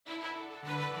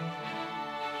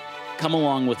Come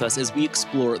along with us as we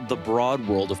explore the broad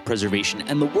world of preservation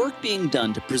and the work being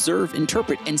done to preserve,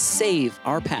 interpret, and save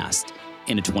our past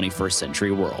in a 21st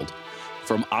century world.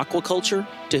 From aquaculture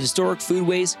to historic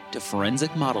foodways to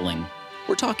forensic modeling,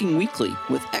 we're talking weekly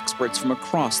with experts from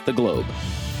across the globe.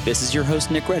 This is your host,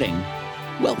 Nick Redding.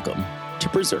 Welcome to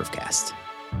PreserveCast.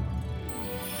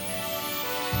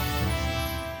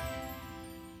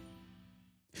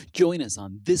 Join us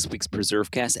on this week's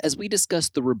PreserveCast as we discuss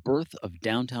the rebirth of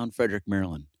downtown Frederick,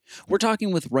 Maryland. We're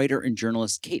talking with writer and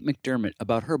journalist Kate McDermott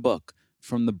about her book,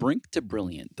 From the Brink to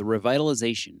Brilliant, the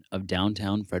Revitalization of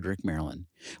Downtown Frederick, Maryland,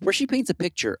 where she paints a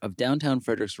picture of downtown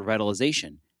Frederick's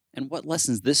revitalization and what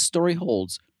lessons this story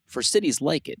holds for cities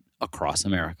like it across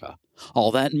America.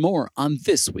 All that and more on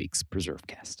this week's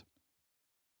PreserveCast.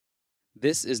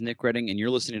 This is Nick Redding, and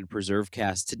you're listening to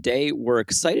PreserveCast. Today, we're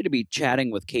excited to be chatting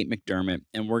with Kate McDermott,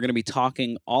 and we're going to be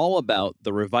talking all about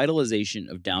the revitalization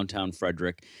of downtown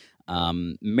Frederick,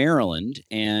 Maryland.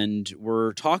 And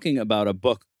we're talking about a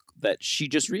book that she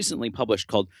just recently published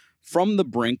called From the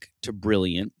Brink to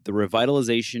Brilliant, the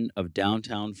Revitalization of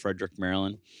Downtown Frederick,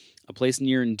 Maryland. A place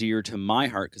near and dear to my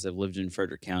heart because I've lived in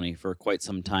Frederick County for quite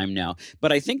some time now.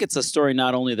 But I think it's a story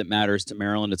not only that matters to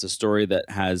Maryland, it's a story that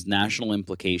has national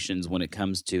implications when it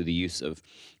comes to the use of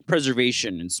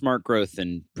preservation and smart growth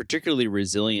and particularly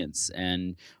resilience.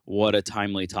 And what a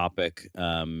timely topic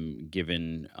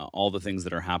given all the things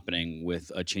that are happening with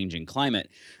a changing climate.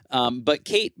 But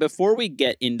Kate, before we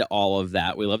get into all of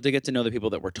that, we love to get to know the people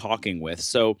that we're talking with.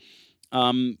 So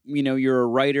you're a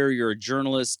writer, you're a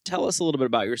journalist. Tell us a little bit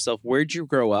about yourself. Where'd you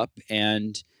grow up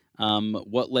and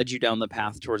what led you down the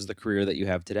path towards the career that you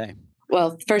have today?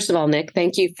 Well, first of all, Nick,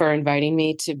 thank you for inviting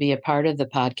me to be a part of the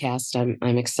podcast.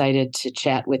 I'm excited to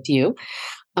chat with you.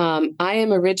 I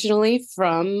am originally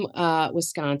from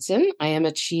Wisconsin. I am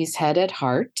a cheesehead at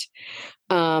heart,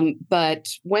 but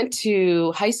went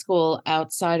to high school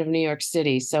outside of New York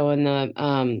City, so in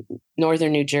the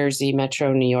northern New Jersey,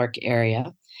 metro New York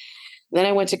area. Then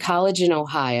I went to college in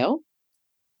Ohio.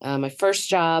 My first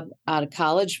job out of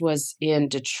college was in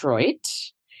Detroit.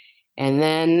 And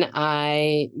then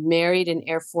I married an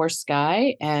Air Force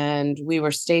guy, and we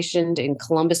were stationed in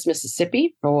Columbus,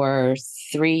 Mississippi for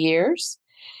 3 years.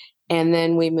 And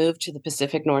then we moved to the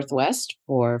Pacific Northwest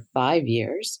for 5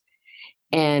 years.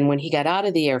 And when he got out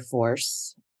of the Air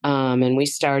Force, and we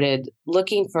started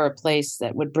looking for a place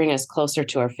that would bring us closer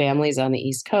to our families on the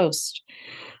East Coast,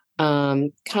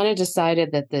 kind of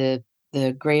decided that the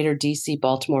greater DC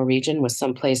Baltimore region was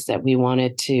someplace that we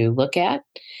wanted to look at.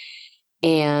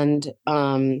 And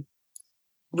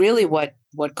really what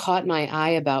caught my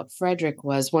eye about Frederick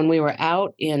was when we were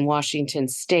out in Washington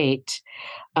State,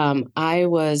 I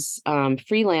was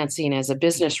freelancing as a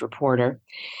business reporter,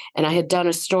 and I had done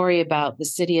a story about the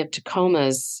city of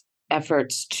Tacoma's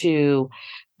efforts to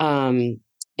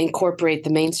incorporate the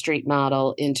Main Street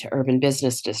model into urban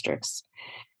business districts.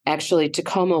 Actually,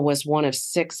 Tacoma was one of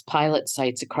 6 pilot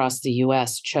sites across the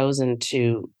U.S. chosen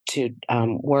to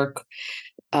work.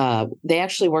 They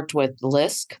actually worked with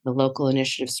LISC, the Local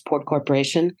Initiative Support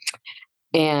Corporation,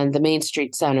 and the Main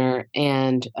Street Center,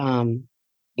 and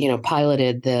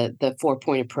piloted the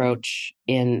 4-point approach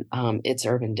in its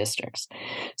urban districts.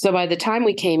 So by the time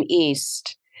we came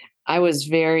east, I was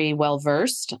very well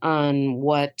versed on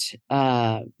what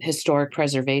historic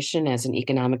preservation as an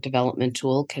economic development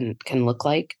tool can look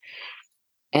like.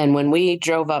 And when we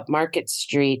drove up Market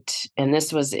Street, and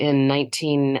this was in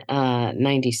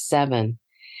 1997,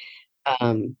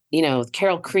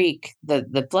 Carroll Creek,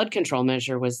 the flood control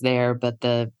measure was there, but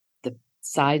the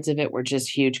sides of it were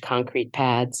just huge concrete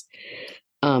pads.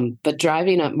 But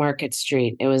driving up Market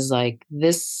Street, it was like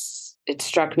this. It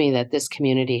struck me that this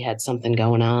community had something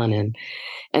going on.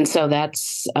 And so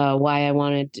that's why I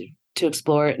wanted to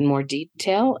explore it in more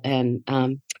detail. And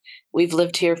we've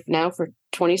lived here now for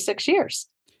 26 years.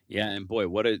 Yeah. And boy,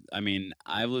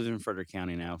 I've lived in Frederick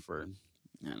County now for,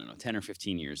 10 or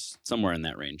 15 years, somewhere in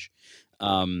that range.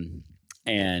 And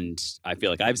I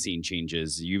feel like I've seen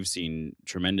changes. You've seen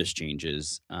tremendous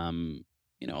changes.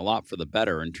 A lot for the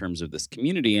better in terms of this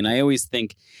community. And I always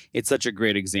think it's such a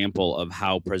great example of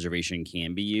how preservation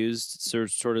can be used to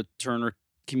sort of turn our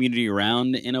community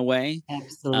around in a way.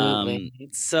 Absolutely.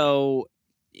 So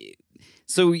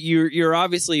you're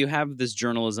obviously, you have this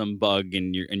journalism bug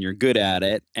and you're good at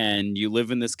it, and you live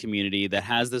in this community that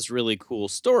has this really cool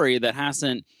story that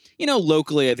hasn't,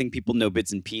 locally, I think people know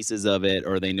bits and pieces of it,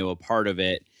 or they know a part of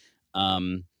it.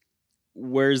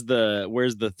 Where's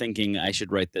the thinking I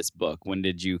should write this book? When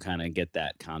did you kind of get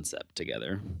that concept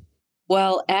together?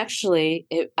 Well, actually,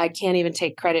 I can't even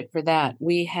take credit for that.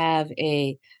 We have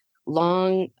a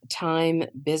long-time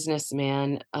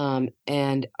businessman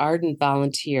and ardent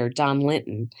volunteer, Don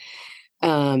Linton.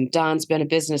 Don's been a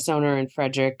business owner in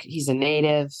Frederick. He's a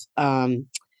native.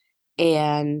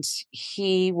 And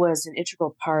he was an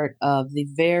integral part of the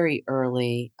very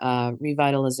early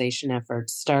revitalization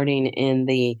efforts starting in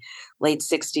the late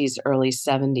 60s, early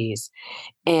 70s.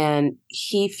 And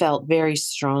he felt very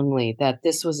strongly that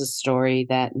this was a story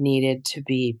that needed to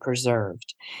be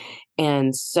preserved.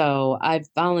 And so I've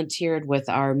volunteered with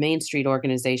our Main Street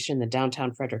organization, the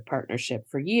Downtown Frederick Partnership,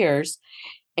 for years,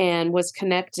 and was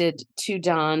connected to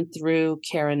Don through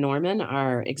Kara Norman,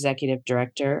 our executive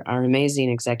director, our amazing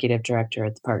executive director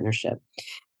at the partnership.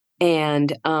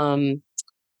 And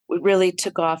we really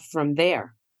took off from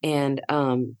there. And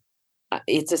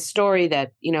it's a story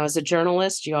that, as a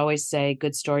journalist, you always say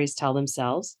good stories tell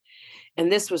themselves.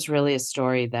 And this was really a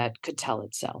story that could tell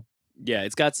itself. Yeah,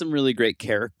 it's got some really great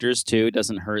characters too. It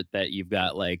doesn't hurt that you've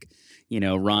got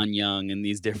Ron Young and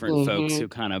these different folks who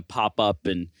kind of pop up,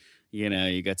 and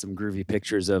you got some groovy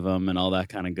pictures of them and all that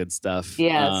kind of good stuff.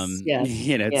 Yes, yes.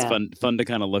 It's fun to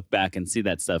kind of look back and see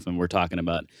that stuff. And we're talking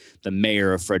about the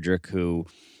mayor of Frederick, who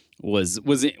was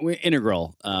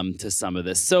integral to some of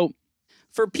this. So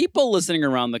for people listening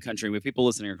around the country, with people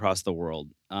listening across the world,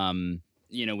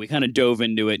 we kind of dove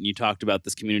into it, and you talked about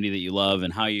this community that you love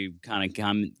and how you kind of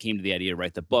came to the idea to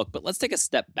write the book. But let's take a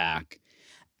step back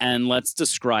and let's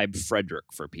describe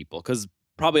Frederick for people, because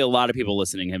probably a lot of people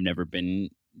listening have never been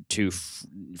to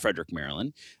Frederick,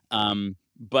 Maryland.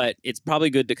 But it's probably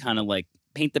good to kind of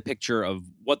paint the picture of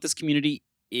what this community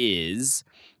is.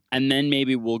 And then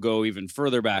maybe we'll go even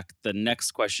further back. The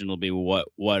next question will be what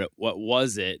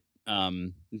was it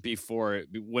before,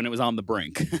 when it was on the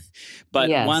brink? But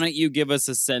Yes. Why don't you give us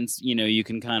a sense, you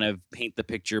can kind of paint the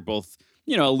picture both,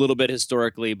 a little bit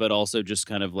historically, but also just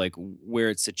kind of where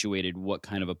it's situated, what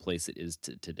kind of a place it is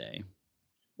today.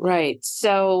 Right.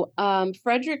 So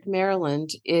Frederick,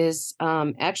 Maryland is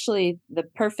actually the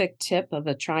perfect tip of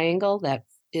a triangle that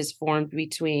is formed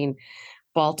between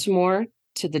Baltimore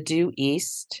to the due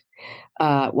east,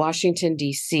 Washington,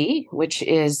 D.C., which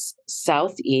is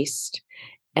southeast,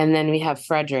 and then we have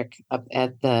Frederick up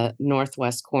at the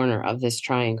northwest corner of this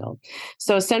triangle.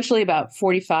 So essentially about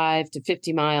 45 to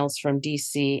 50 miles from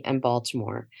D.C. and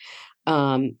Baltimore.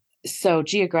 So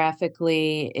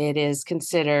geographically, it is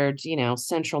considered,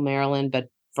 central Maryland, but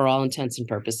for all intents and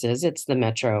purposes, it's the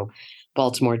metro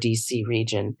Baltimore, D.C.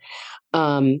 region.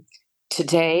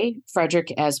 Today,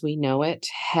 Frederick, as we know it,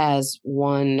 has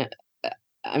won.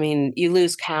 You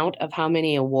lose count of how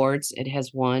many awards it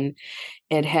has won.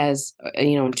 It has,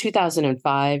 in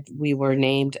 2005, we were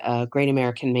named a Great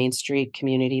American Main Street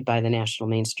Community by the National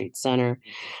Main Street Center.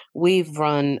 We've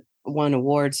won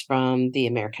awards from the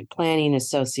American Planning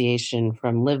Association,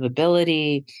 from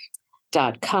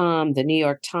Livability.com. The New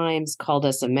York Times called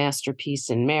us a masterpiece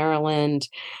in Maryland.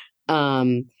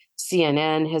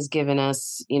 CNN has given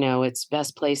us, its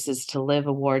Best Places to Live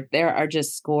award. There are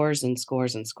just scores and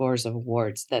scores and scores of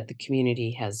awards that the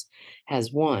community has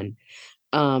won.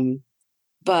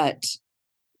 But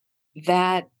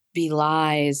that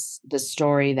belies the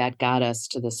story that got us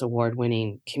to this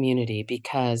award-winning community,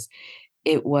 because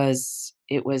it was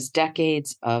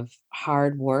decades of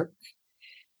hard work,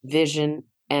 vision,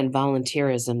 and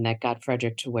volunteerism that got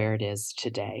Frederick to where it is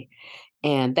today.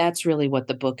 And that's really what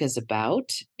the book is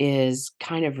about, is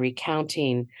kind of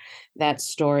recounting that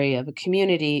story of a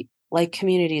community, like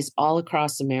communities all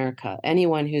across America.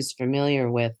 Anyone who's familiar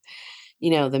with,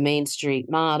 the Main Street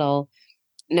model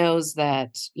knows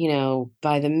that,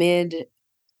 by the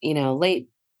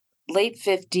late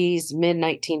 50s, mid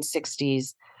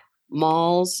 1960s,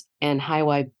 malls and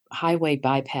highway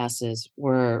bypasses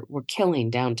were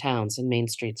killing downtowns and main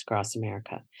streets across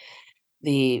America.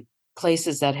 The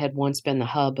places that had once been the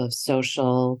hub of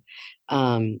social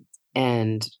and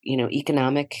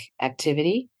economic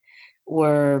activity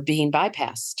were being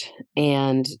bypassed,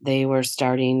 and they were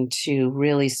starting to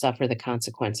really suffer the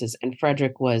consequences. And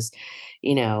Frederick was,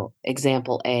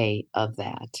 example A of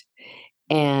that.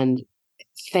 And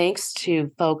thanks to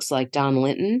folks like Don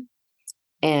Linton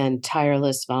and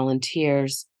tireless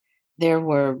volunteers, there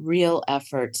were real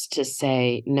efforts to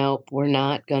say, nope, we're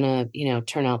not going to,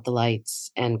 turn out the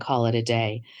lights and call it a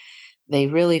day. They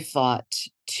really fought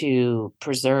to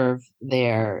preserve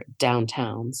their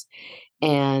downtowns.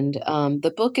 And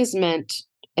the book is meant,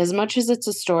 as much as it's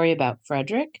a story about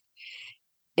Frederick,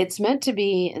 it's meant to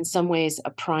be, in some ways, a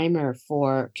primer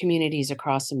for communities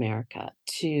across America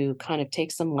to kind of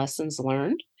take some lessons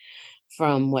learned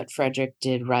from what Frederick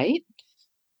did right.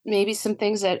 Maybe some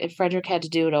things that if Frederick had to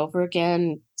do it over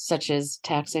again, such as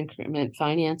tax increment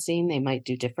financing, they might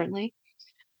do differently.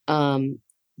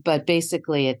 But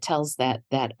basically, it tells that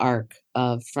arc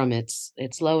of from its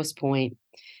lowest point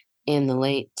in the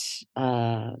late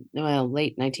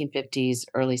 1950s,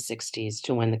 early 60s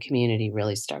to when the community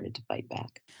really started to fight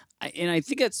back. And I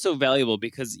think that's so valuable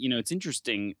because, it's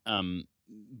interesting,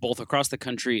 both across the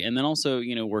country and then also,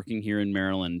 working here in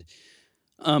Maryland.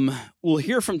 We'll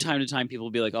hear from time to time people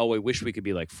be like, oh, I wish we could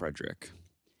be like Frederick.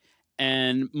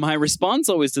 And my response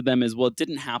always to them is, well, it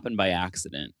didn't happen by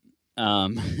accident.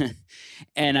 Um,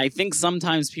 and I think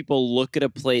sometimes people look at a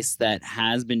place that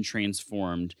has been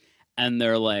transformed and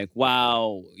they're like,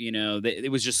 wow,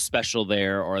 it was just special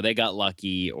there, or they got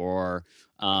lucky, or,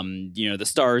 the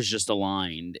stars just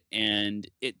aligned. And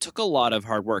it took a lot of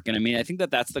hard work. And I mean, I think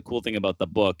that that's the cool thing about the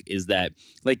book is that,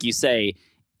 like you say,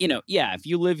 if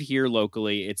you live here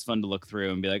locally, it's fun to look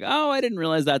through and be like, oh, I didn't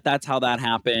realize that that's how that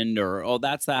happened, or, oh,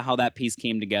 that's how that piece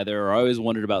came together, or I always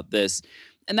wondered about this.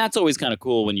 And that's always kind of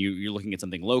cool when you're looking at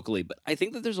something locally. But I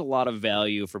think that there's a lot of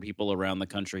value for people around the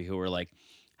country who are like,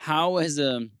 how has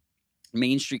a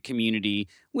Main Street community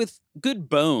with good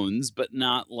bones, but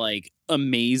not like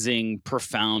amazing,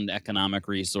 profound economic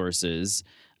resources,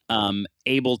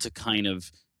 able to kind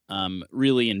of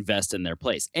really invest in their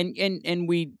place. And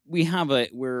we have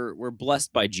we're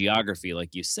blessed by geography,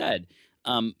 like you said.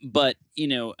 But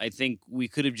I think we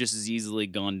could have just as easily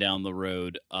gone down the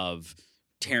road of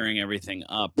tearing everything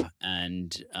up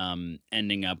and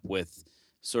ending up with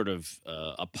sort of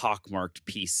a pockmarked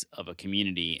piece of a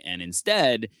community. And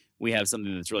instead, we have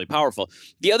something that's really powerful.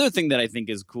 The other thing that I think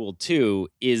is cool too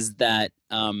is that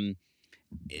I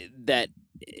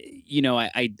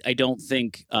don't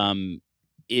think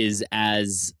is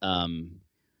as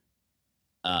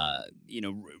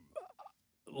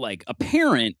like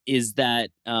apparent is that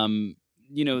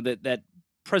that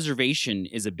preservation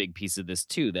is a big piece of this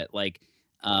too. That like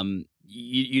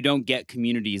you don't get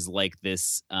communities like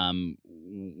this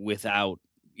without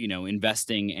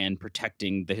investing and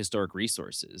protecting the historic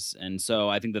resources. And so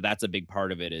I think that that's a big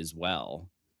part of it as well.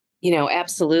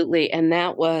 Absolutely. And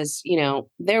that was,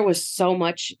 there was so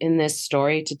much in this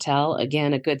story to tell.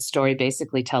 Again, a good story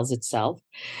basically tells itself.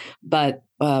 But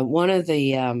one of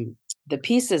the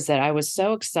pieces that I was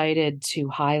so excited to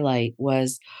highlight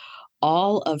was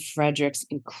all of Frederick's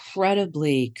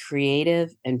incredibly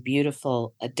creative and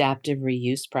beautiful adaptive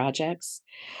reuse projects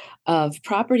of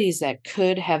properties that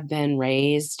could have been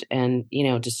razed and,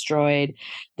 destroyed,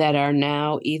 that are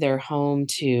now either home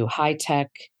to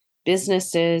high-tech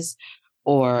businesses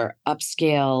or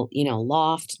upscale,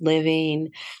 loft living,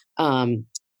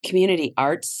 community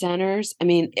arts centers. I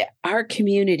mean, our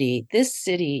community, this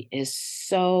city is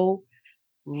so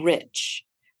rich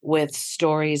with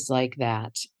stories like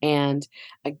that. And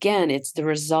again, it's the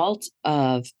result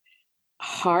of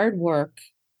hard work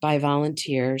by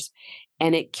volunteers,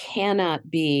 and it cannot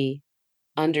be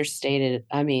understated,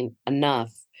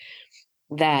 enough,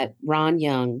 that Ron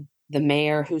Young, the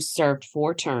mayor who served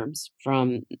 4 terms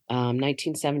from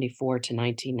 1974 to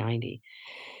 1990,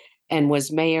 and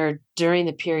was mayor during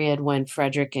the period when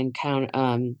Frederick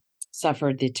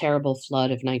suffered the terrible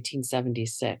flood of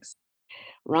 1976.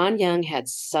 Ron Young had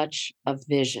such a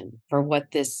vision for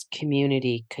what this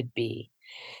community could be.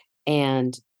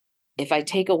 And if I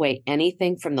take away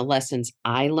anything from the lessons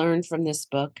I learned from this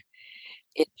book,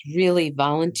 it's really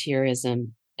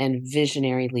volunteerism and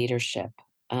visionary leadership.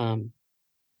 They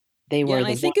Yeah, were and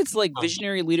I the think it's like ones.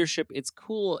 visionary leadership. It's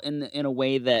cool in a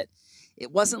way that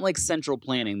it wasn't like central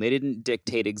planning. They didn't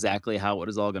dictate exactly how it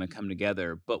was all going to come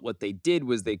together, but what they did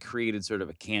was they created sort of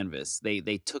a canvas.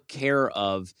 They took care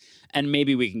of, and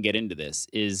maybe we can get into this,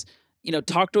 is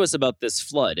talk to us about this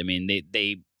flood. I mean,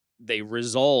 they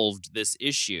resolved this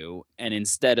issue, and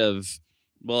instead of,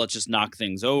 well, let's just knock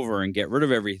things over and get rid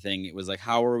of everything, it was like,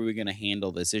 how are we going to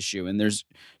handle this issue? And there's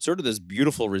sort of this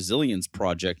beautiful resilience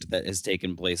project that has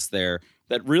taken place there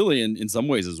that really, in some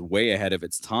ways, is way ahead of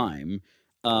its time.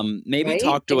 Maybe Right?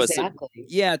 talk to us. Exactly.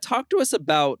 Yeah, talk to us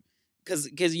about, because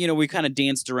we kind of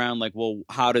danced around like, well,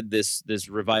 how did this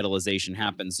revitalization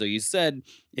happen? So you said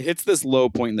it hits this low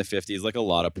point in the 50s, like a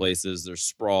lot of places. There's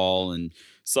sprawl and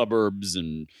suburbs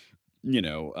and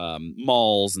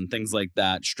malls and things like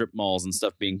that, strip malls and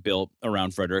stuff being built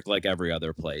around Frederick, like every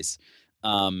other place.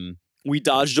 We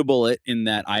dodged a bullet in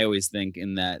that. I always think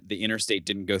in that the interstate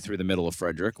didn't go through the middle of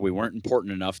Frederick. We weren't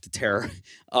important enough to tear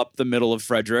up the middle of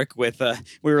Frederick with,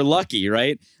 we were lucky,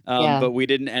 right? Yeah. But we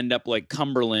didn't end up like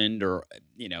Cumberland or,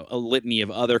 a litany of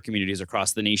other communities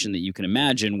across the nation that you can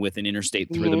imagine with an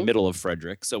interstate through the Hmm. middle of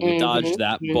Frederick. So we dodged Hmm.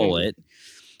 that Hmm. bullet.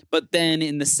 But then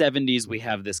in the 70s, we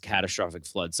have this catastrophic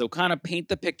flood. So kind of paint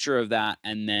the picture of that,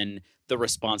 and then the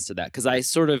response to that? Because I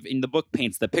sort of, in the book,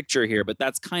 paints the picture here, but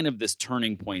that's kind of this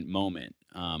turning point moment.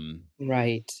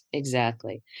 Right,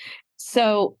 exactly.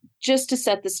 So, just to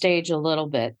set the stage a little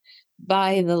bit,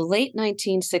 by the late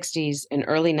 1960s and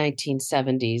early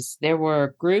 1970s, there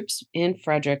were groups in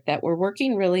Frederick that were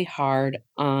working really hard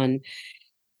on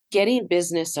getting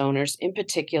business owners in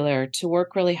particular to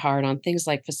work really hard on things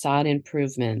like facade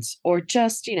improvements, or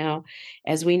just,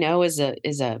 as we know is a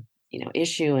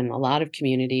issue in a lot of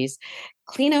communities,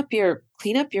 clean up your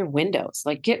windows,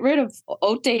 like get rid of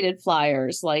outdated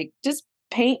flyers, like just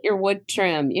paint your wood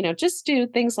trim, just do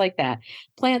things like that.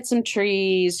 Plant some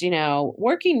trees,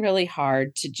 working really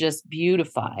hard to just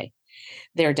beautify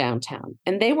their downtown.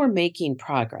 And they were making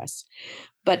progress.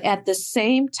 But at the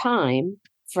same time,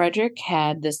 Frederick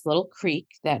had this little creek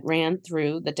that ran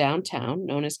through the downtown,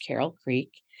 known as Carroll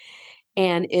Creek.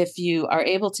 And if you are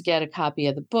able to get a copy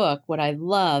of the book, what I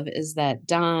love is that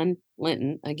Don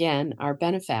Linton, again, our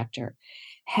benefactor,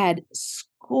 had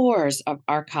scores of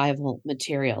archival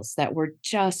materials that were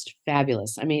just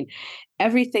fabulous. I mean,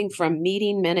 everything from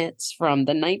meeting minutes from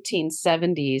the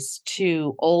 1970s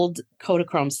to old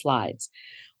Kodachrome slides,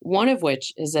 one of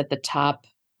which is at the top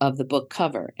of the book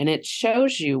cover. And it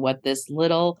shows you what this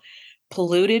little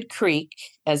polluted creek,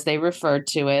 as they referred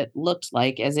to it, looked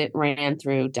like as it ran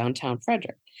through downtown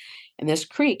Frederick. And this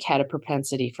creek had a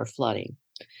propensity for flooding.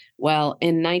 Well,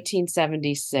 in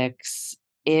 1976,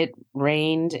 it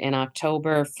rained in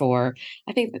October for,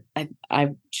 I think I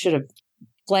should have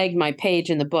flagged my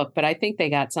page in the book, but I think they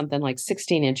got something like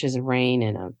 16 inches of rain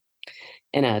in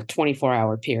a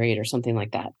 24-hour period or something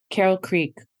like that. Carroll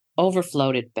Creek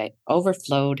overflowed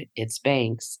its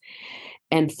banks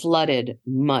and flooded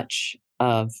much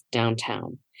of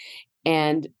downtown.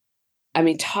 And I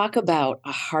mean, talk about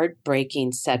a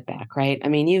heartbreaking setback, right? I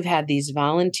mean, you've had these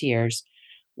volunteers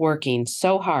working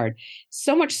so hard,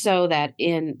 so much so that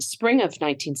in spring of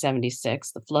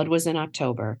 1976, the flood was in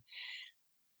October,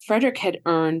 Frederick had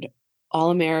earned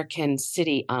All-American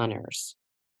City honors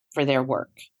for their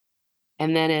work.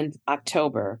 And then in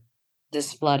October,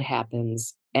 this flood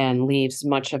happens and leaves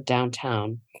much of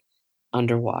downtown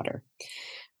underwater.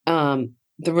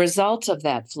 The result of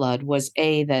that flood was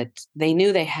that they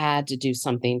knew they had to do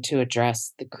something to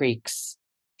address the creek's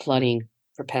flooding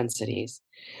propensities.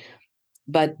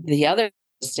 But the other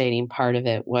devastating part of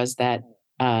it was that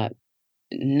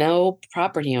no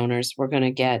property owners were going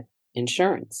to get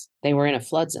insurance. They were in a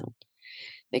flood zone.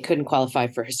 They couldn't qualify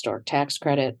for historic tax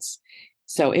credits.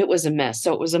 So it was a mess.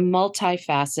 So it was a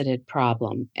multifaceted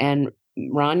problem. And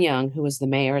Ron Young, who was the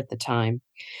mayor at the time,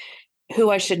 who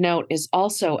I should note is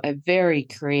also a very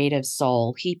creative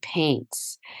soul. He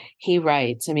paints, he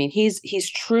writes. I mean, he's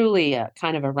truly a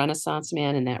kind of a Renaissance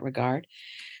man in that regard.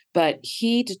 But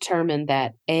he determined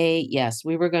that yes,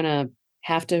 we were going to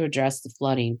have to address the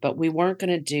flooding, but we weren't going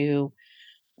to do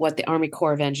what the Army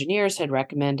Corps of Engineers had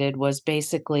recommended, was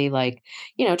basically like,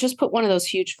 just put one of those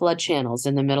huge flood channels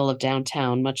in the middle of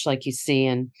downtown, much like you see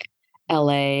in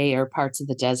LA or parts of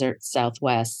the desert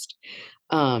Southwest.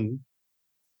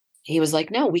 He was like,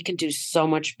 no, we can do so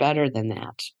much better than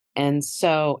that. And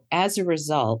so as a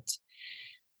result,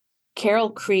 Carroll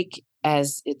Creek,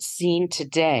 as it's seen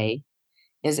today,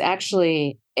 is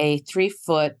actually a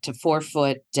 3-foot to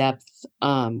 4-foot depth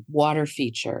water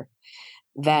feature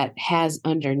that has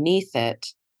underneath it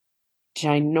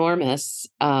ginormous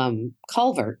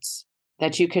culverts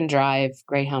that you can drive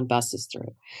Greyhound buses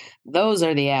through. Those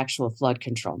are the actual flood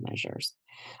control measures.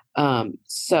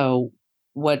 So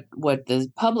what the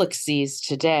public sees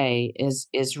today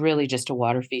is really just a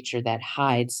water feature that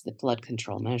hides the flood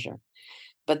control measure.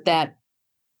 But that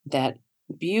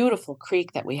beautiful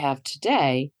creek that we have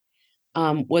today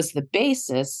was the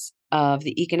basis of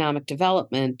the economic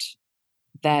development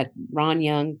that Ron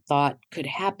Young thought could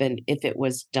happen if it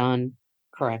was done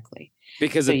correctly.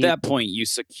 Because at that point, you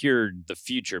secured the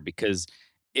future, because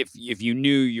if you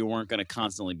knew you weren't going to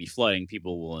constantly be flooding,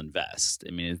 people will invest.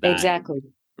 I mean, is that exactly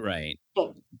right?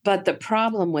 But the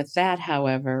problem with that,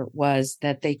 however, was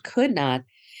that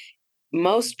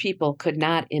most people could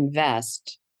not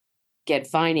get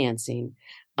financing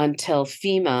until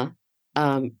FEMA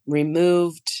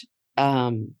removed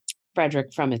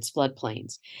Frederick from its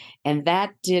floodplains. And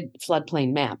that did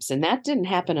floodplain maps. And that didn't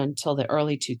happen until the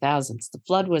early 2000s. The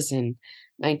flood was in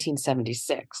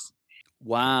 1976.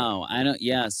 Wow. I don't,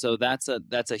 yeah. So that's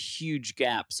a huge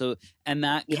gap. So, and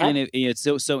that Yep. kind of, it's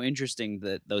so interesting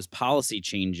that those policy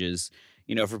changes,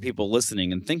 for people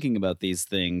listening and thinking about these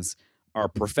things, are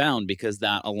profound, because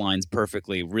that aligns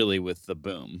perfectly really with the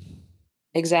boom.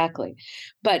 Exactly.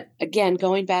 But again,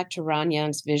 going back to Ron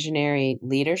Young's visionary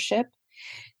leadership,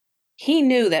 he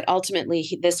knew that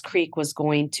ultimately this creek was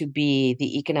going to be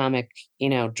the economic,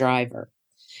 driver.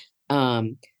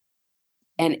 Um,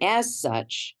 and as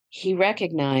such, he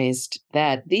recognized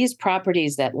that these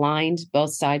properties that lined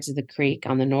both sides of the creek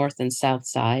on the north and south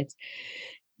sides,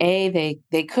 they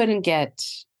couldn't get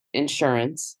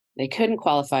insurance, they couldn't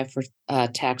qualify for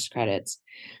tax credits,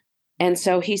 and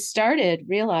so he started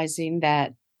realizing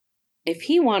that if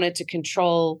he wanted to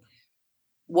control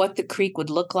what the creek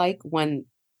would look like when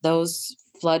those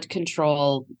flood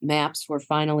control maps were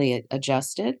finally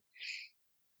adjusted,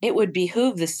 it would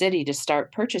behoove the city to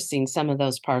start purchasing some of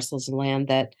those parcels of land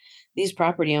that these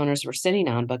property owners were sitting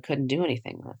on but couldn't do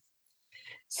anything with.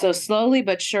 So slowly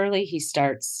but surely, he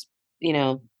starts,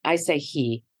 I say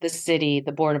he, the city,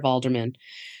 the Board of Aldermen,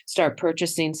 start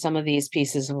purchasing some of these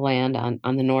pieces of land on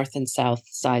the north and south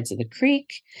sides of the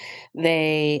creek.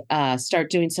 They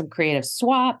start doing some creative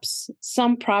swaps.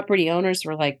 Some property owners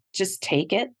were like, just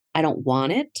take it. I don't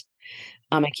want it.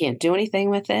 I can't do anything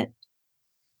with it.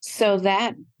 So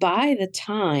that by the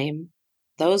time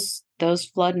those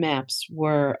flood maps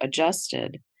were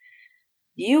adjusted,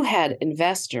 you had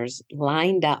investors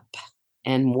lined up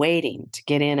and waiting to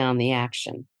get in on the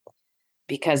action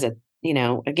because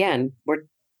again,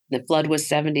 the flood was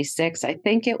 76. I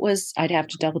think it was, I'd have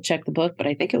to double check the book, but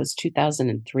I think it was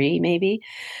 2003 maybe,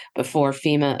 before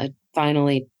FEMA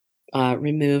finally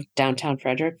removed downtown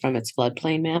Frederick from its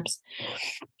floodplain maps.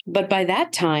 But by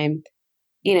that time,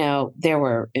 there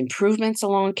were improvements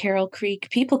along Carroll Creek.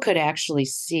 People could actually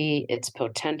see its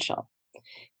potential.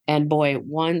 And boy,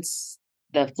 once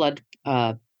the flood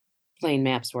plain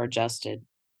maps were adjusted,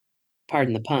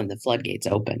 pardon the pun, the floodgates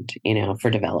opened, for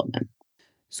development.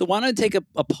 So why don't I take a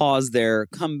pause there,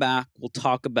 come back, we'll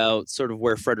talk about sort of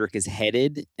where Frederick is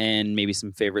headed and maybe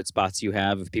some favorite spots you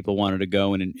have if people wanted to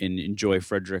go and enjoy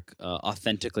Frederick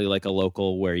authentically like a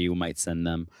local, where you might send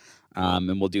them.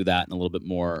 And we'll do that and a little bit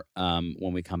more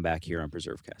when we come back here on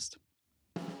PreserveCast.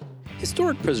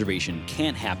 Historic preservation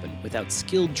can't happen without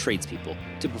skilled tradespeople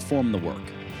to perform the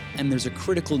work, and there's a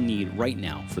critical need right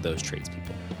now for those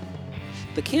tradespeople.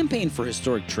 The Campaign for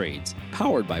Historic Trades,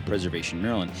 powered by Preservation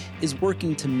Maryland, is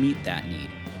working to meet that need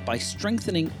by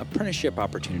strengthening apprenticeship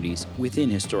opportunities within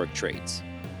historic trades.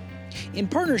 In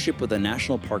partnership with the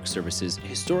National Park Service's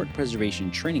Historic Preservation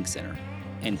Training Center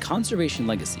and Conservation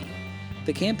Legacy,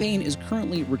 the campaign is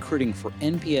currently recruiting for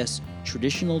NPS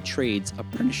Traditional Trades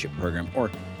Apprenticeship Program, or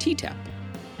TTAP.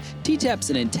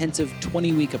 TTAP's an intensive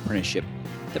 20-week apprenticeship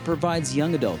that provides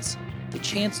young adults the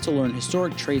chance to learn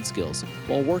historic trade skills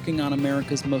while working on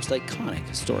America's most iconic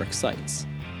historic sites.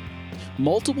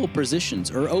 Multiple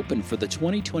positions are open for the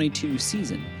 2022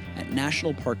 season at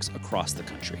national parks across the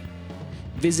country.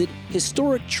 Visit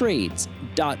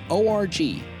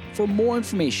historictrades.org for more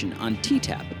information on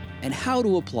TTAP and how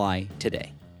to apply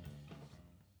today.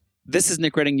 This is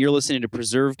Nick Redding. You're listening to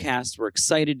PreserveCast. We're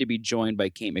excited to be joined by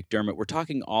Kate McDermott. We're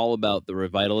talking all about the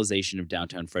revitalization of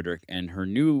downtown Frederick and her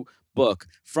new book,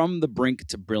 From the Brink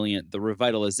to Brilliant, the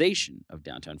Revitalization of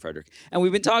Downtown Frederick. And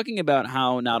we've been talking about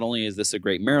how not only is this a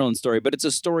great Maryland story, but it's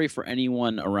a story for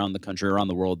anyone around the country, around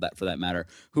the world, that for that matter,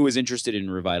 who is interested in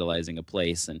revitalizing a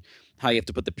place, and how you have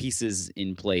to put the pieces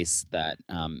in place that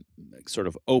sort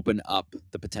of open up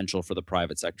the potential for the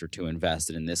private sector to invest.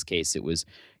 And in this case, it was,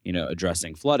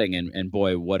 addressing flooding. And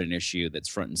boy, what an issue that's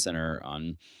front and center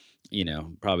on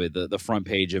probably the front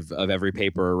page of every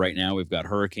paper right now. We've got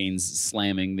hurricanes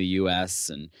slamming the U.S.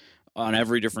 and on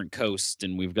every different coast,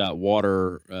 and we've got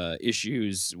water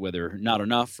issues, whether not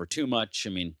enough or too much.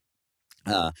 I mean,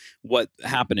 what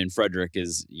happened in Frederick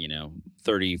is,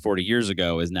 30, 40 years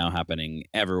ago is now happening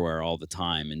everywhere all the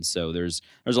time. And so there's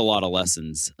a lot of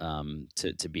lessons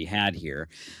to be had here.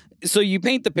 So you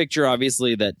paint the picture,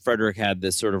 obviously, that Frederick had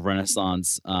this sort of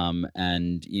renaissance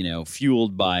and,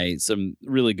 fueled by some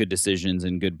really good decisions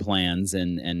and good plans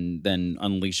and then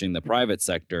unleashing the private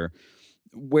sector.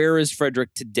 Where is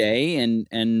Frederick today,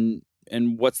 and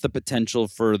what's the potential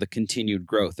for the continued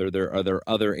growth? Are there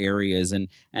other areas, and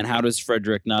how does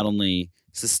Frederick not only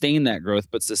sustain that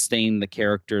growth, but sustain the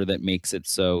character that makes it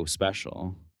so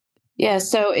special? Yeah,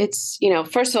 so it's,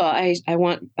 first of all, I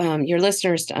want your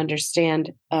listeners to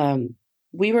understand,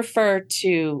 we refer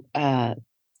to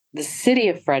the city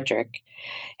of Frederick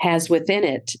has within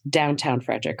it downtown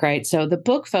Frederick, right? So the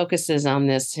book focuses on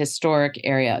this historic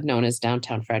area known as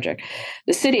downtown Frederick.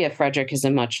 The city of Frederick is a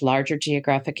much larger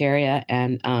geographic area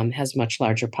and has much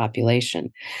larger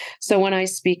population. So when I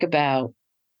speak about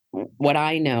what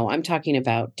I know, I'm talking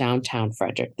about downtown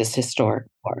Frederick, this historic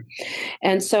core.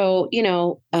 And so,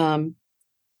 in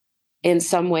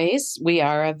some ways, we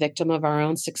are a victim of our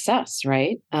own success,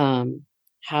 right?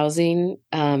 housing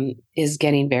is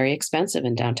getting very expensive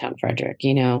in downtown Frederick.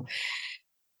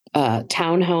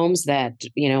 Townhomes that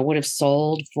would have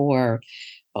sold for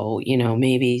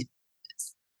maybe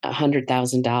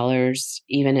 $100,000,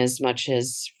 even as much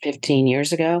as 15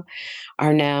 years ago,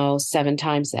 are now 7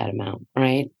 times that amount,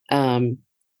 right?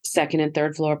 Second and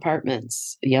third floor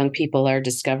apartments. Young people are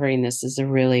discovering this is a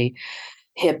really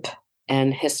hip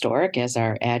and historic, as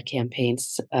our ad campaign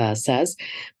says,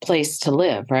 place to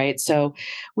live, right? So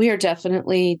we are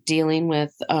definitely dealing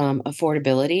with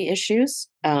affordability issues,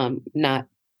 not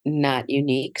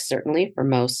unique, certainly, for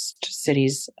most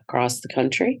cities across the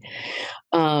country.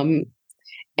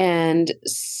 And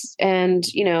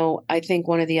I think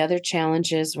one of the other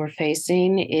challenges we're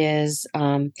facing is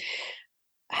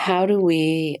how do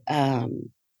we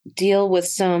deal with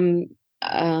some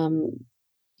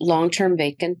long-term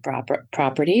vacant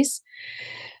properties,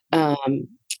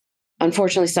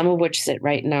 unfortunately, some of which sit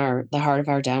right in the heart of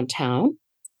our downtown.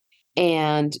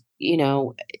 And,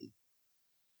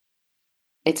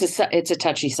 it's a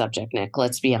touchy subject, Nick,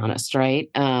 let's be honest, right?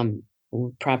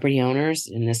 Property owners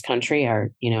in this country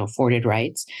are, afforded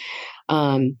rights.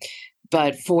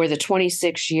 But for the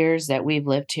 26 years that we've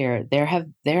lived here, there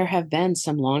have been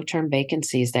some long-term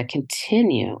vacancies that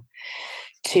continue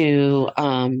to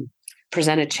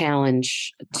present a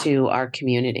challenge to our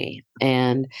community.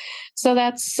 And so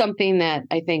that's something that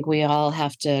I think we all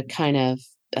have to kind of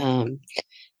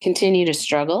continue to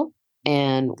struggle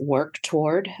and work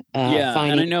toward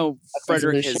finding. And I know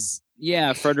Frederick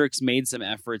resolution. Frederick's made some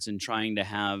efforts in trying to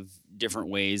have different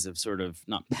ways of sort of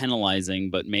not penalizing,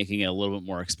 but making it a little bit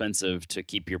more expensive to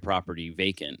keep your property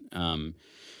vacant. And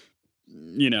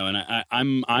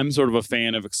I'm sort of a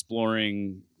fan of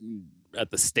exploring at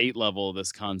the state level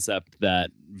this concept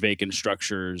that vacant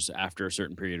structures after a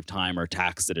certain period of time are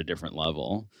taxed at a different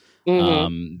level,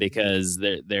 because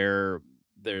they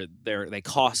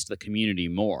cost the community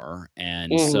more,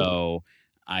 and so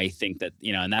I think that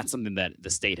and that's something that the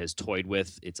state has toyed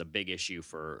with. It's a big issue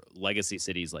for legacy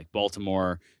cities like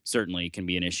Baltimore. Certainly can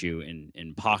be an issue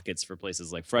in pockets for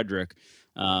places like Frederick.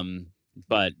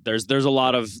 But there's a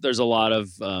lot of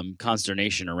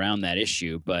consternation around that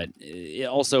issue. But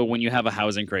also, when you have a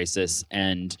housing crisis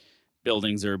and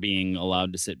buildings are being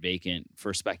allowed to sit vacant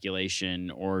for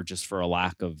speculation or just for a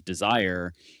lack of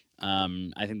desire,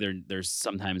 I think there's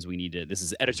sometimes we need to. This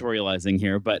is editorializing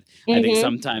here, but I think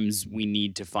sometimes we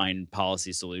need to find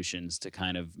policy solutions to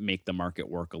kind of make the market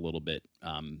work a little bit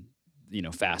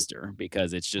faster,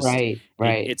 because it's just Right.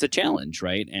 it's a challenge,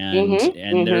 right? And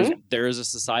there is a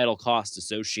societal cost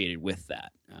associated with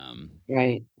that.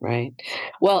 Right.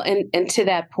 Well, and to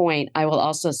that point, I will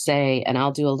also say, and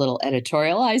I'll do a little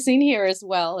editorializing here as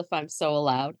well, if I'm so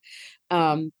allowed.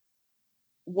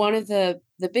 One of the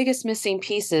biggest missing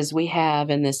pieces we have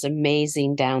in this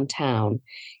amazing downtown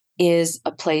is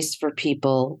a place for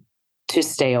people to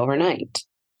stay overnight.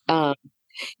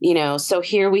 So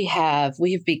here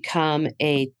we've become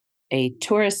a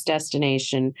tourist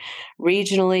destination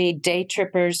regionally, day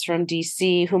trippers from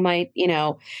DC who might,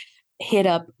 hit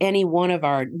up any one of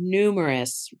our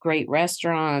numerous great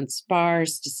restaurants,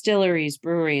 bars, distilleries,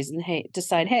 breweries, and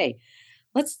decide, hey,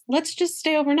 let's just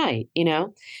stay overnight.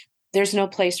 There's no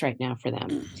place right now for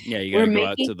them. Yeah, you got to go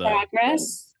out to the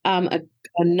progress.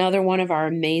 Another one of our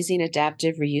amazing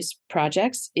adaptive reuse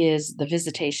projects is the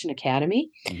Visitation Academy,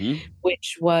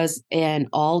 which was an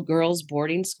all-girls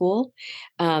boarding school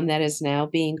that is now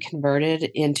being converted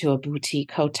into a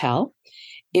boutique hotel.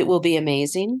 It will be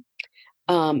amazing.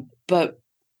 But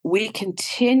we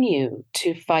continue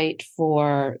to fight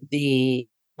for the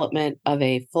development of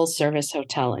a full-service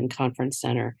hotel and conference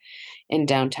center in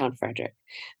downtown Frederick.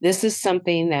 This is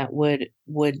something that would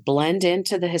blend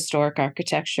into the historic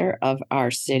architecture of our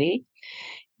city.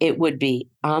 It would be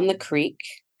on the creek.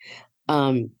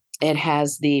 It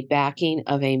has the backing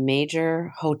of a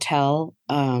major hotelier.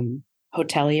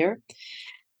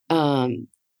 And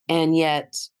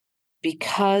yet,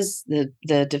 because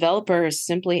the developer is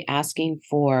simply asking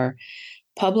for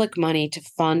public money to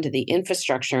fund the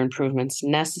infrastructure improvements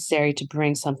necessary to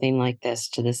bring something like this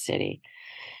to the city,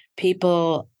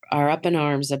 people are up in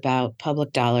arms about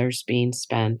public dollars being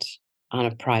spent on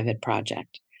a private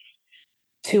project.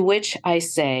 To which I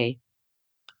say,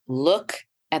 look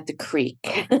at the creek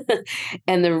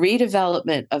and the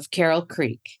redevelopment of Carroll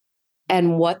Creek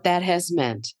and what that has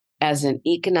meant as an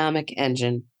economic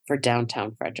engine for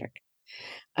downtown Frederick.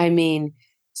 I mean,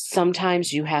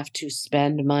 sometimes you have to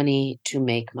spend money to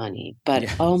make money, but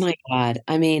Oh my God.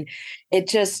 I mean, it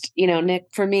just, Nick,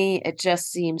 for me, it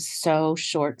just seems so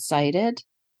short-sighted.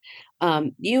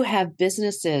 You have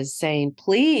businesses saying,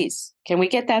 please, can we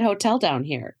get that hotel down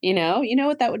here? You know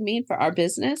what that would mean for our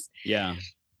business? Yeah.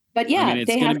 But I mean, yeah,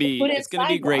 they have to put in it's gonna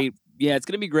be sidewalks. great. Yeah, it's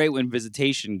gonna be great when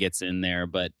visitation gets in there,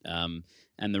 but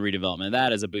and the redevelopment of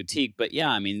that as a boutique. But yeah,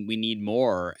 I mean, we need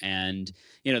more, and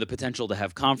the potential to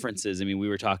have conferences. I mean, we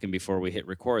were talking before we hit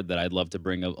record that I'd love to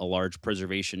bring a large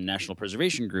national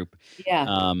preservation group,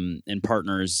 Yeah. and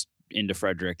partners into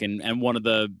Frederick. And one of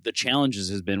the challenges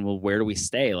has been, well, where do we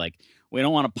stay? Like, we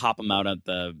don't want to pop them out at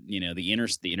the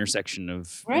intersection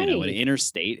of an Right.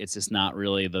 interstate. It's just not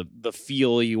really the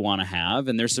feel you want to have.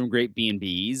 And there's some great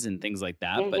B&Bs and things like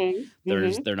that, but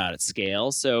Hmm. they're not at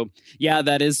scale. So yeah,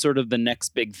 that is sort of the next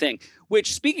big thing.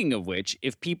 Which, speaking of which,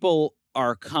 if people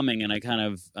are coming, and I kind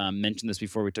of mentioned this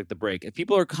before we took the break, if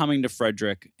people are coming to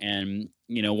Frederick and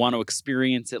want to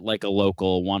experience it like a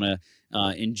local, want to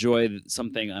enjoy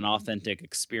an authentic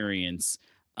experience,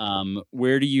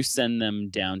 where do you send them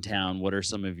downtown? What are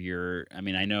some of your, I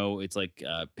mean, I know it's like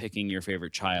picking your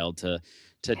favorite child to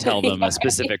tell them Yeah, a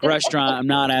specific restaurant. I'm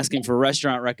not asking for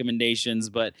restaurant recommendations,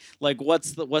 but like,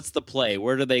 what's the play?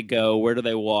 Where do they go? Where do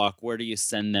they walk? Where do you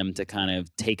send them to kind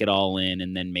of take it all in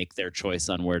and then make their choice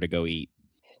on where to go eat?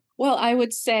 well, I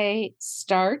would say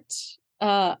start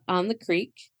on the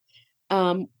creek.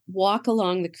 Walk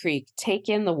along the creek, take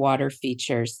in the water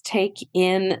features, take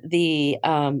in the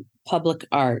public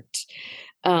art.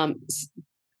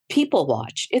 People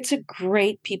watch. It's a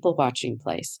great people watching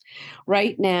place.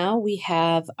 Right now, we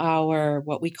have our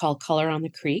what we call Color on the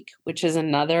Creek, which is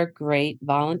another great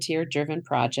volunteer driven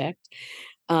project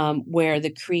where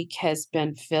the creek has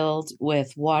been filled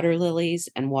with water lilies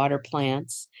and water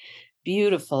plants.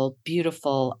 Beautiful,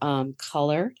 beautiful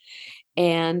color.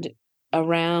 And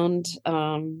around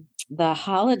the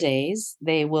holidays,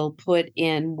 they will put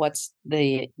in what's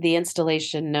the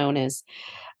installation known as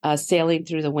sailing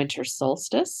through the winter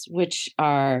solstice, which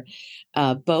are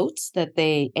boats that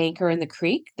they anchor in the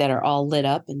creek that are all lit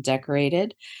up and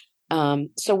decorated.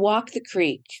 So walk the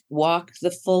creek, walk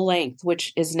the full length,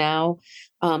 which is now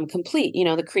complete.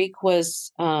 The creek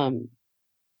was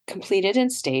completed in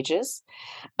stages,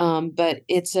 but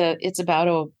it's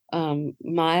about a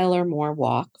mile or more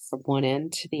walk from one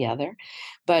end to the other.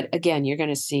 But again, you're going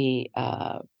to see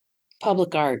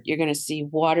public art, you're going to see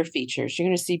water features, you're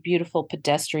going to see beautiful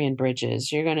pedestrian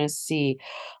bridges, you're going to see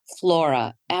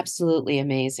flora, absolutely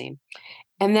amazing.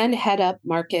 And then head up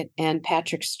Market and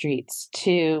Patrick Streets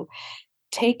to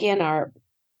take in our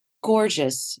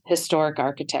gorgeous historic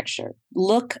architecture.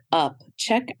 Look up,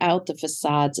 check out the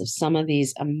facades of some of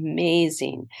these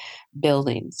amazing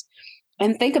buildings.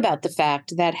 And think about the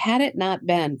fact that had it not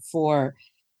been for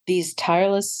these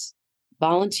tireless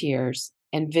volunteers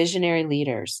and visionary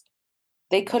leaders,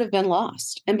 they could have been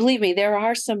lost. And believe me, there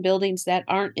are some buildings that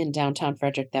aren't in downtown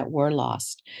Frederick that were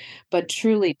lost. But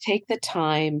truly take the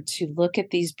time to look at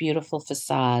these beautiful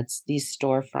facades, these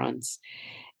storefronts,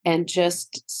 and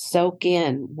just soak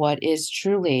in what is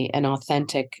truly an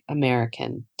authentic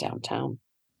American downtown.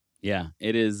 Yeah,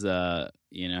 it is.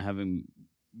 Having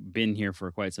been here for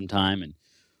quite some time and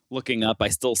looking up, I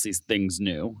still see things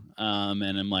new. And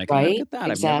I'm like, oh, look Right? at that.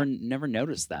 I've Exactly. never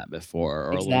noticed that before.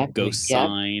 Or a little Exactly. ghost Yep.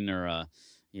 sign,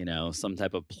 or some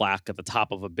type of plaque at the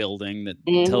top of a building that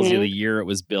tells you the Mhm. year it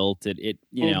was built.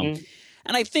 Mhm.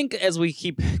 And I think as we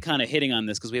keep kind of hitting on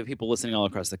this, because we have people listening all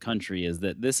across the country, is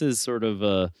that this is sort of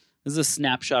this is a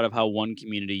snapshot of how one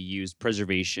community used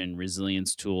preservation,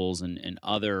 resilience tools, and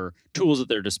other tools at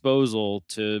their disposal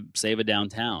to save a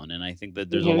downtown. And I think that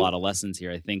there's a Mhm. lot of lessons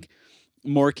here. I think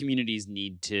more communities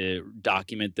need to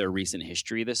document their recent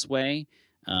history this way,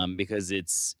 because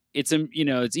it's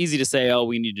easy to say, oh,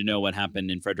 we need to know what happened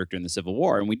in Frederick during the Civil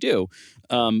War, and we do,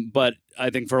 but I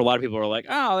think for a lot of people are like,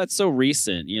 oh, that's so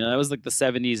recent, that was like the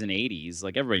 70s and 80s,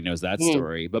 like everybody knows that Mhm.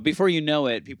 story, but before you know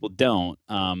it, people don't,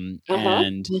 Uh-huh.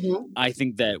 and Mhm. I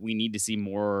think that we need to see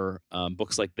more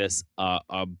books like this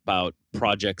about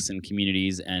projects and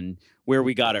communities and where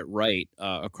we got it right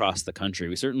across the country.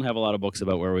 We certainly have a lot of books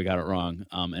about where we got it wrong,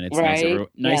 and it's Right.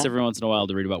 nice Yeah. every once in a while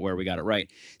to read about where we got it right.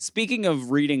 Speaking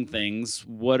of reading things,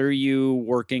 what are you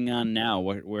working on now?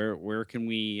 Where can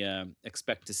we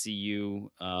expect to see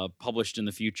you published in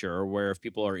the future, or where, if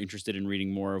people are interested in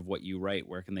reading more of what you write,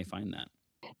 where can they find that?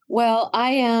 Well,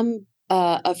 I am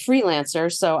a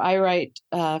freelancer, so I write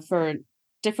for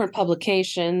different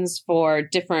publications for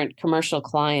different commercial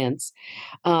clients.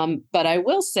 But I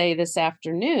will say this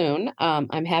afternoon,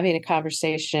 I'm having a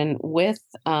conversation with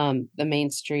the Main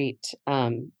Street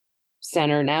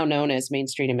Center, now known as Main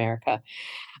Street America.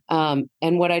 And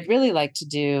what I'd really like to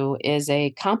do is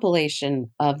a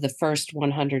compilation of the first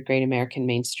 100 great American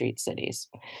Main Street cities.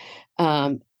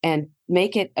 and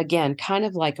make it, again, kind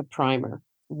of like a primer.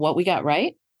 What we got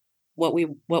right, what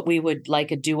we would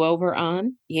like a do-over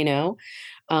on,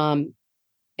 um,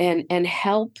 and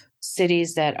help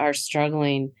cities that are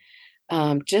struggling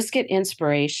just get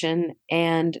inspiration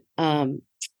and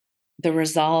the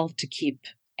resolve to keep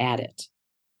at it.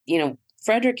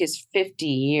 Frederick is 50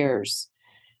 years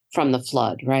from the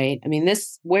flood, right? I mean,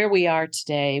 this where we are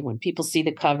today, when people see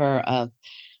the cover of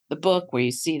the book, where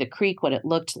you see the creek, what it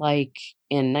looked like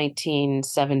in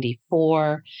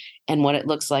 1974 and what it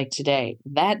looks like today,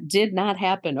 that did not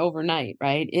happen overnight,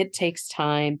 right? It takes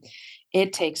time,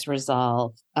 it takes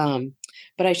resolve.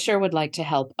 But I sure would like to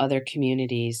help other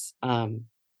communities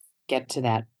get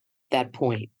to that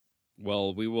point.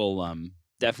 Well, we will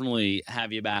definitely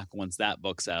have you back once that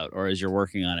book's out, or as you're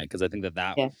working on it, because I think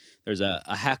that Yeah. there's a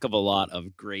heck of a lot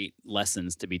of great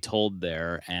lessons to be told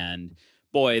there. And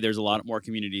boy, there's a lot more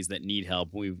communities that need help.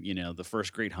 We've, the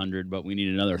first great 100, but we need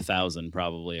another 1,000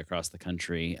 probably across the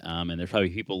country. And there's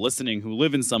probably people listening who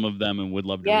live in some of them and would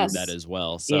love to read that Yes. as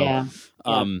well. So, Yeah.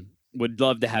 Yeah. would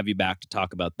love to have you back to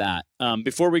talk about that.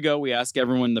 Before we go, we ask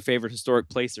everyone the favorite historic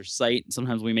place or site.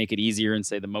 Sometimes we make it easier and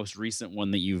say the most recent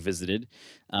one that you visited.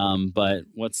 But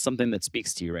what's something that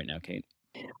speaks to you right now, Kate?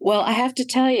 Well, I have to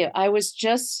tell you, I was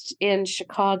just in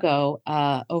Chicago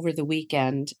over the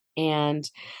weekend, and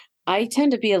I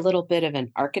tend to be a little bit of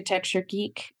an architecture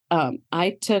geek.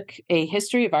 I took a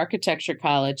history of architecture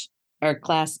college or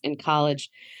class in college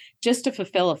just to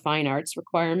fulfill a fine arts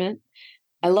requirement.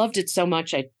 I loved it so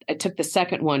much, I took the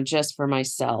second one just for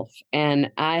myself.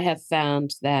 And I have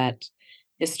found that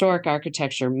historic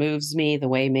architecture moves me the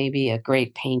way maybe a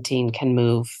great painting can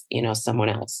move, someone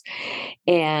else.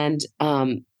 And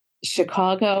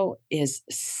Chicago is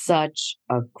such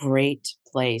a great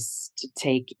place to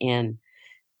take in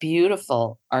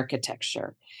beautiful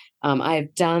architecture.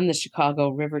 I've done the Chicago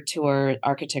River Tour,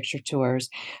 architecture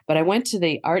tours, but I went to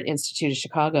the Art Institute of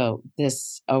Chicago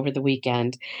this over the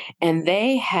weekend, and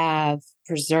they have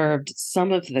preserved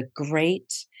some of the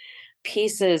great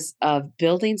pieces of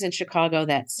buildings in Chicago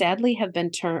that sadly have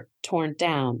been torn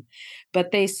down,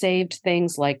 but they saved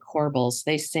things like corbels,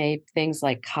 they saved things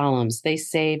like columns, they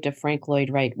saved a Frank Lloyd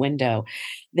Wright window,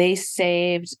 they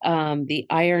saved the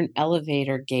iron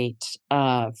elevator gate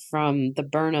from the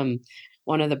Burnham,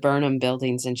 one of the Burnham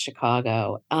buildings in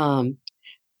Chicago.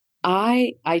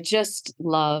 I just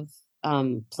love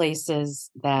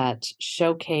places that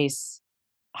showcase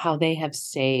how they have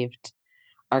saved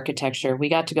architecture. We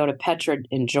got to go to Petra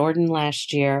in Jordan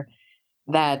last year.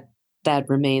 That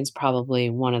remains probably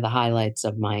one of the highlights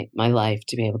of my life,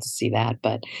 to be able to see that.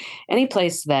 But any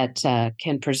place that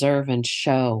can preserve and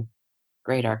show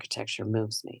great architecture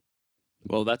moves me.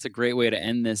 Well, that's a great way to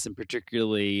end this, and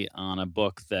particularly on a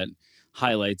book that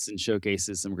highlights and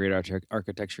showcases some great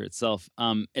architecture itself.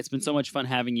 It's been so much fun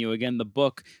having you again. The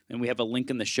book, and we have a link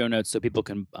in the show notes so people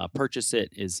can purchase it,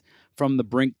 is From the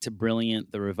Brink to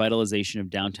Brilliant, the Revitalization of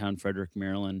Downtown Frederick,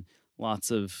 Maryland.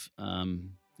 Lots of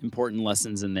important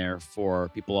lessons in there for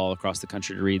people all across the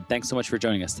country to read. Thanks so much for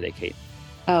joining us today, Kate.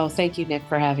 Oh, thank you, Nick,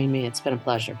 for having me. It's been a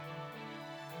pleasure.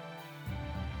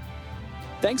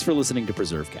 Thanks for listening to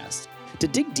PreserveCast. To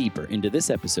dig deeper into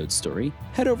this episode's story,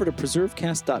 head over to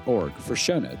preservecast.org for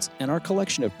show notes and our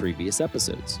collection of previous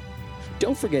episodes.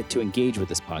 Don't forget to engage with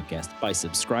this podcast by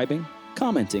subscribing,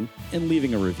 commenting, and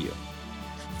leaving a review.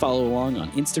 Follow along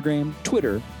on Instagram,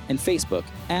 Twitter, and Facebook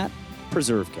at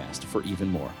PreserveCast for even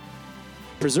more.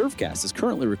 PreserveCast is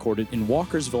currently recorded in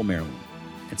Walkersville, Maryland,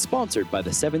 and sponsored by the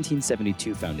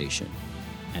 1772 Foundation,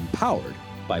 and powered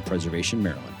by Preservation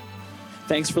Maryland.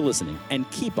 Thanks for listening, and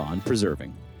keep on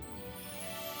preserving.